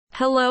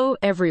Hello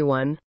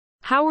everyone.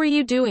 How are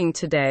you doing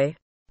today?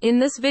 In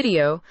this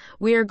video,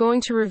 we are going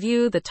to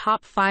review the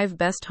top 5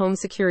 best home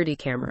security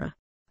camera.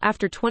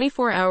 After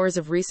 24 hours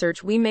of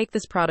research, we make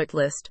this product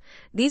list.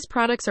 These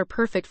products are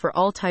perfect for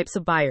all types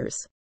of buyers.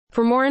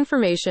 For more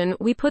information,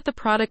 we put the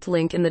product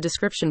link in the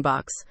description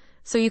box,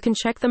 so you can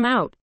check them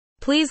out.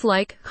 Please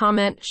like,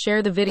 comment,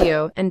 share the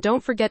video, and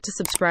don't forget to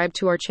subscribe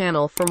to our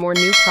channel for more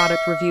new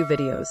product review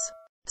videos.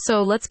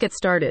 So let's get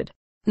started.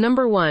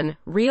 Number 1.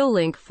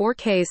 REOLINK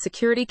 4K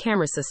Security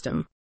Camera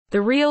System.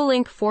 The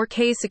REOLINK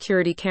 4K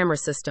Security Camera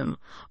System,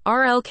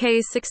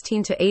 RLK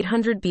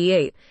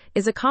 16-800B8,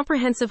 is a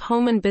comprehensive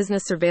home and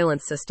business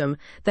surveillance system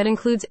that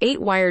includes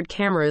 8 wired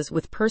cameras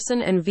with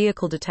person and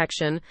vehicle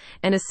detection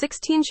and a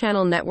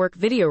 16-channel network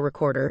video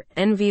recorder,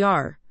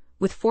 NVR,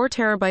 with 4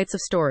 terabytes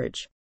of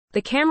storage.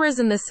 The cameras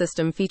in this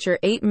system feature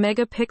 8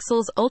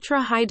 megapixels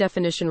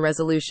ultra-high-definition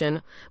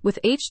resolution with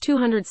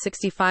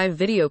H.265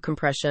 video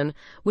compression,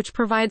 which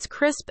provides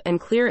crisp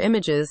and clear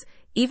images,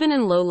 even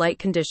in low-light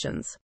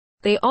conditions.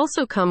 They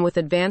also come with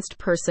advanced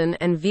person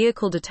and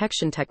vehicle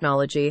detection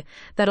technology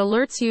that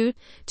alerts you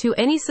to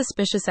any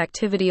suspicious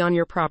activity on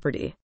your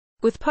property.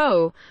 With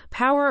PoE,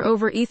 Power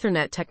over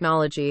Ethernet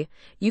technology,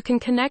 you can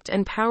connect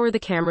and power the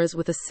cameras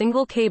with a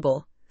single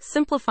cable,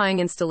 simplifying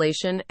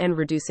installation and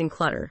reducing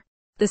clutter.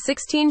 The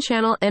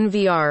 16-channel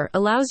NVR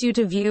allows you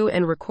to view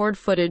and record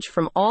footage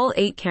from all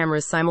 8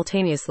 cameras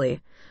simultaneously,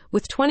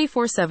 with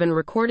 24/7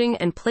 recording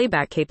and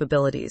playback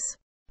capabilities.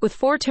 With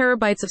 4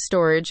 terabytes of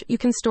storage, you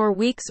can store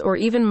weeks or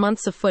even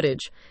months of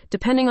footage,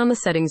 depending on the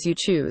settings you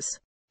choose.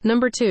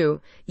 Number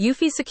 2.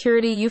 eufy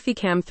Security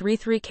eufyCam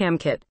 3.3 Cam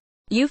Kit.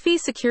 eufy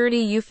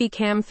Security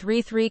eufyCam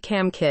 3.3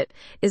 Cam Kit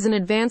is an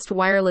advanced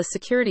wireless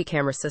security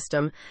camera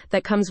system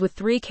that comes with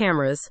 3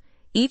 cameras,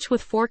 each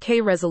with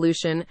 4K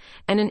resolution,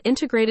 and an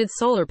integrated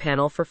solar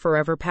panel for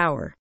forever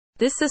power.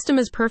 This system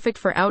is perfect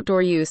for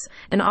outdoor use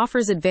and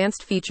offers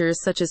advanced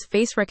features such as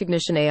face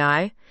recognition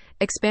AI,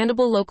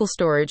 expandable local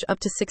storage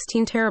up to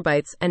 16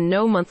 terabytes, and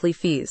no monthly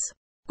fees.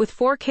 With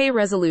 4K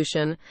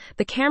resolution,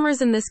 the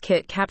cameras in this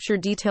kit capture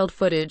detailed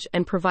footage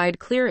and provide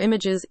clear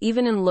images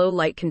even in low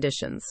light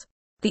conditions.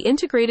 The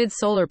integrated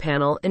solar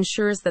panel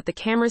ensures that the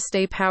cameras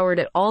stay powered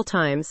at all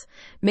times,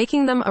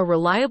 making them a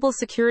reliable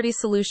security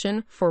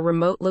solution for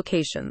remote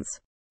locations.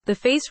 The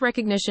face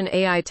recognition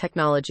AI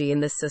technology in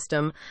this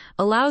system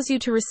allows you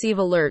to receive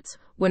alerts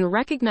when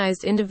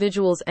recognized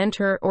individuals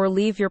enter or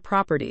leave your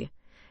property,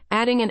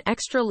 adding an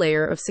extra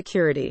layer of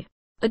security.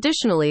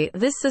 Additionally,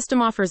 this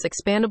system offers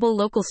expandable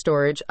local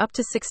storage up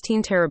to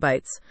 16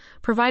 terabytes,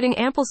 providing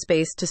ample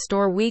space to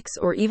store weeks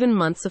or even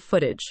months of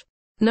footage.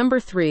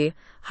 Number 3.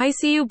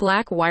 Hiseeu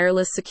Black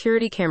Wireless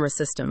Security Camera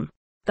System.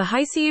 The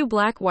Hiseeu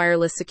Black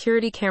Wireless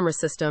Security Camera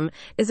System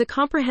is a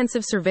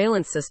comprehensive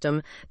surveillance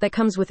system that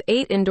comes with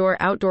 8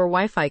 indoor-outdoor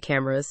Wi-Fi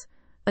cameras,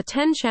 a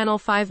 10-channel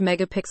 5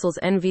 megapixels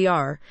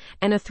NVR,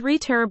 and a 3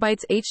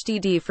 terabytes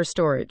HDD for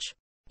storage.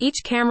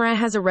 Each camera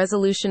has a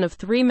resolution of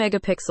 3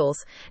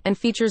 megapixels and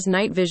features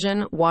night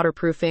vision,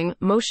 waterproofing,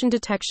 motion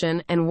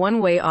detection, and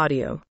one-way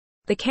audio.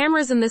 The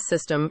cameras in this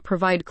system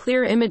provide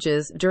clear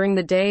images during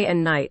the day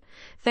and night,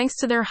 thanks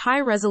to their high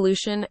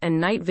resolution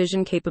and night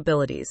vision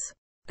capabilities.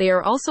 They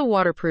are also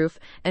waterproof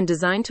and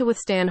designed to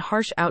withstand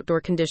harsh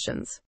outdoor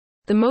conditions.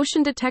 The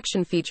motion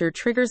detection feature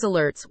triggers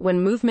alerts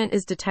when movement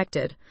is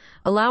detected,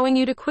 allowing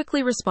you to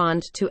quickly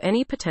respond to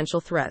any potential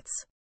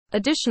threats.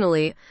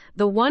 Additionally,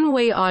 the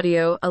one-way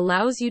audio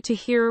allows you to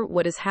hear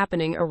what is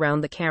happening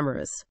around the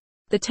cameras.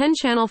 The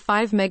 10-channel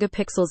 5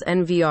 megapixels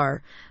NVR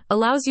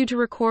allows you to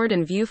record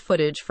and view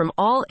footage from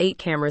all 8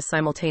 cameras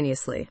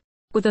simultaneously.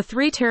 With a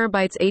 3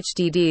 terabytes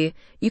HDD,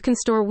 you can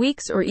store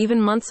weeks or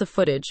even months of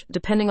footage,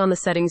 depending on the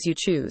settings you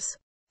choose.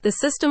 The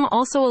system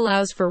also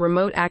allows for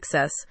remote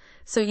access,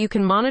 so you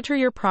can monitor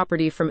your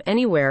property from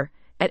anywhere,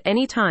 at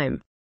any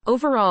time.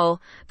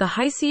 Overall, the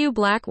Hiseeu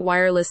Black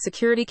Wireless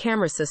Security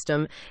Camera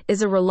System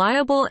is a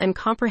reliable and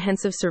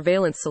comprehensive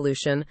surveillance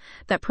solution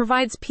that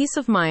provides peace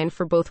of mind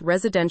for both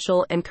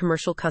residential and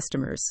commercial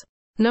customers.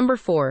 Number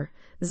 4.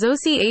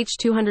 ZOSI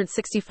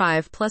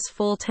H.265 Plus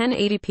Full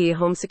 1080p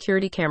Home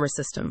Security Camera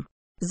System.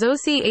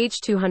 ZOSI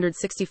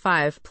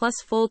H.265 Plus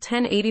Full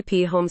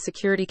 1080p Home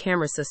Security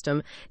Camera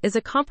System is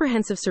a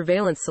comprehensive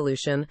surveillance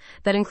solution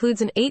that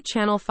includes an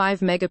 8-channel 5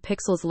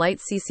 megapixels light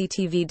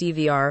CCTV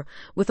DVR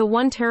with a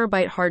 1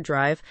 terabyte hard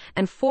drive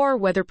and 4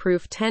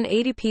 weatherproof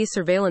 1080p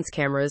surveillance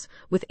cameras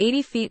with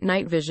 80 feet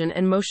night vision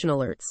and motion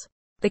alerts.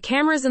 The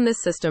cameras in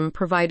this system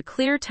provide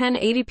clear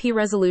 1080p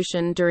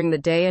resolution during the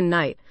day and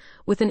night,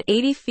 with an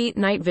 80 feet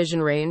night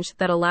vision range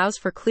that allows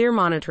for clear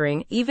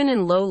monitoring even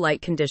in low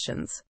light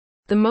conditions.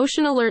 The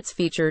motion alerts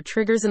feature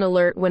triggers an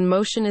alert when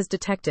motion is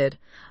detected,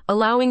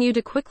 allowing you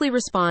to quickly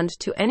respond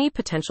to any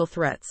potential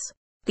threats.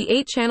 The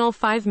 8-channel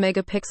 5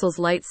 megapixels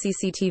light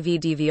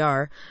CCTV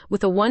DVR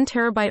with a 1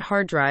 terabyte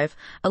hard drive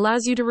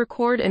allows you to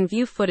record and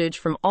view footage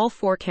from all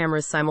 4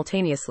 cameras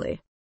simultaneously.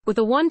 With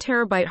a 1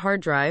 terabyte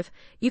hard drive,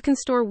 you can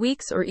store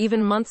weeks or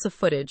even months of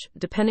footage,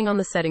 depending on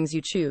the settings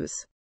you choose.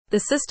 The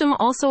system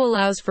also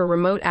allows for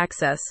remote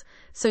access,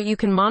 so you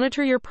can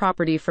monitor your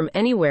property from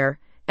anywhere,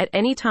 at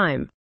any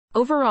time.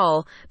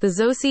 Overall, the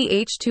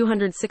ZOSI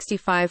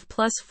H265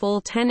 Plus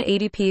Full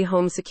 1080p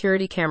Home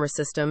Security Camera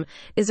System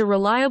is a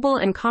reliable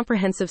and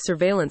comprehensive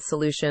surveillance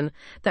solution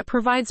that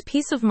provides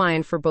peace of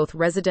mind for both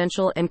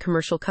residential and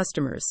commercial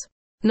customers.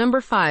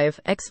 Number 5.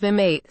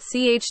 XVIM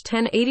 8CH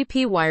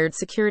 1080p Wired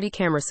Security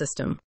Camera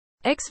System.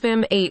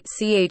 XVIM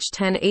 8CH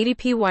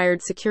 1080p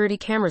Wired Security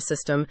Camera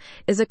System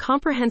is a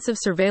comprehensive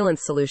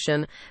surveillance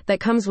solution that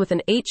comes with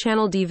an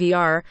 8-channel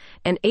DVR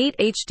and 8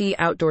 HD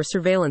outdoor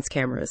surveillance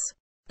cameras.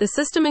 The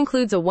system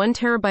includes a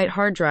 1TB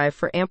hard drive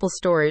for ample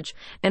storage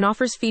and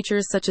offers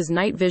features such as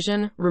night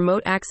vision,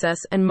 remote access,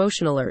 and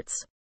motion alerts.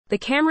 The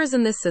cameras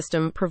in this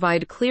system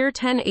provide clear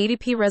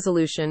 1080p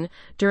resolution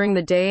during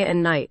the day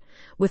and night,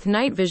 with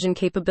night vision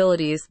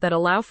capabilities that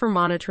allow for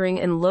monitoring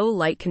in low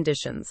light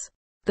conditions.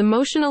 The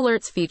motion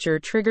alerts feature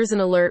triggers an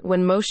alert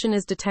when motion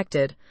is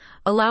detected,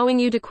 allowing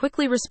you to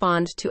quickly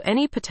respond to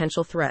any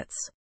potential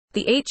threats.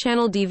 The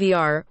 8-channel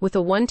DVR, with a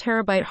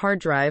 1TB hard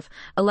drive,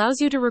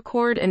 allows you to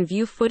record and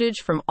view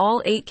footage from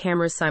all 8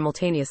 cameras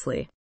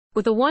simultaneously.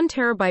 With a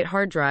 1TB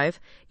hard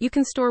drive, you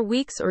can store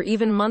weeks or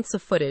even months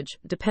of footage,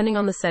 depending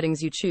on the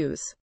settings you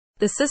choose.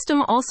 The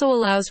system also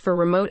allows for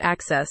remote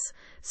access,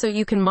 so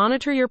you can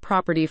monitor your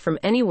property from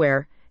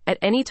anywhere, at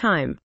any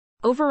time.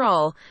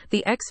 Overall,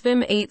 the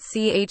XVIM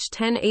 8CH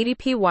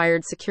 1080p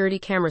Wired Security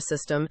Camera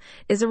System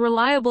is a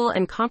reliable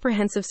and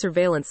comprehensive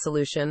surveillance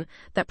solution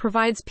that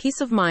provides peace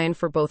of mind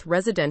for both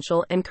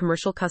residential and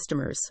commercial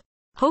customers.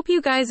 Hope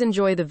you guys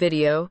enjoy the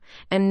video,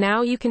 and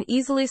now you can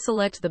easily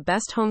select the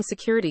best home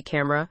security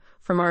camera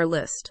from our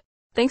list.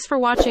 Thanks for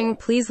watching.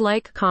 Please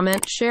like,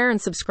 comment, share, and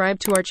subscribe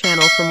to our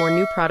channel for more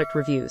new product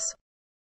reviews.